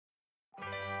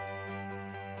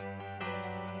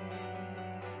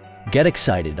Get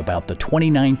excited about the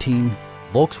 2019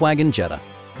 Volkswagen Jetta.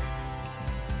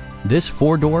 This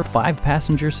four-door,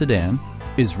 five-passenger sedan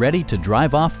is ready to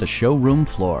drive off the showroom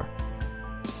floor.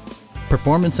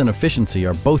 Performance and efficiency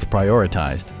are both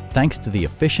prioritized thanks to the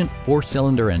efficient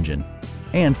four-cylinder engine.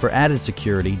 And for added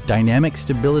security, dynamic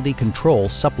stability control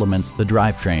supplements the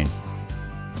drivetrain.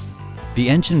 The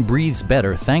engine breathes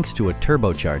better thanks to a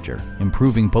turbocharger,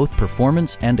 improving both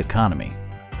performance and economy.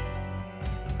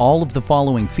 All of the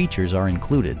following features are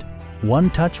included: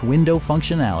 one-touch window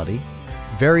functionality,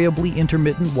 variably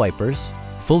intermittent wipers,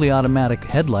 fully automatic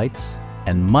headlights,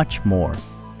 and much more.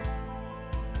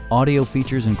 Audio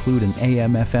features include an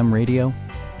AM/FM radio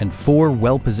and 4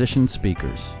 well-positioned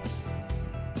speakers.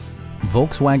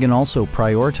 Volkswagen also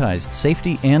prioritized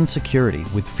safety and security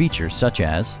with features such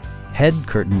as head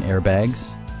curtain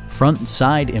airbags, front and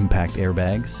side impact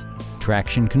airbags,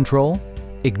 traction control,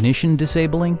 ignition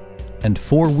disabling, and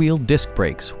 4-wheel disc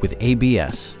brakes with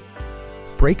ABS.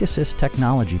 Brake assist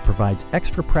technology provides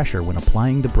extra pressure when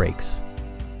applying the brakes.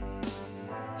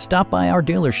 Stop by our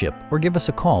dealership or give us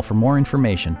a call for more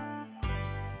information.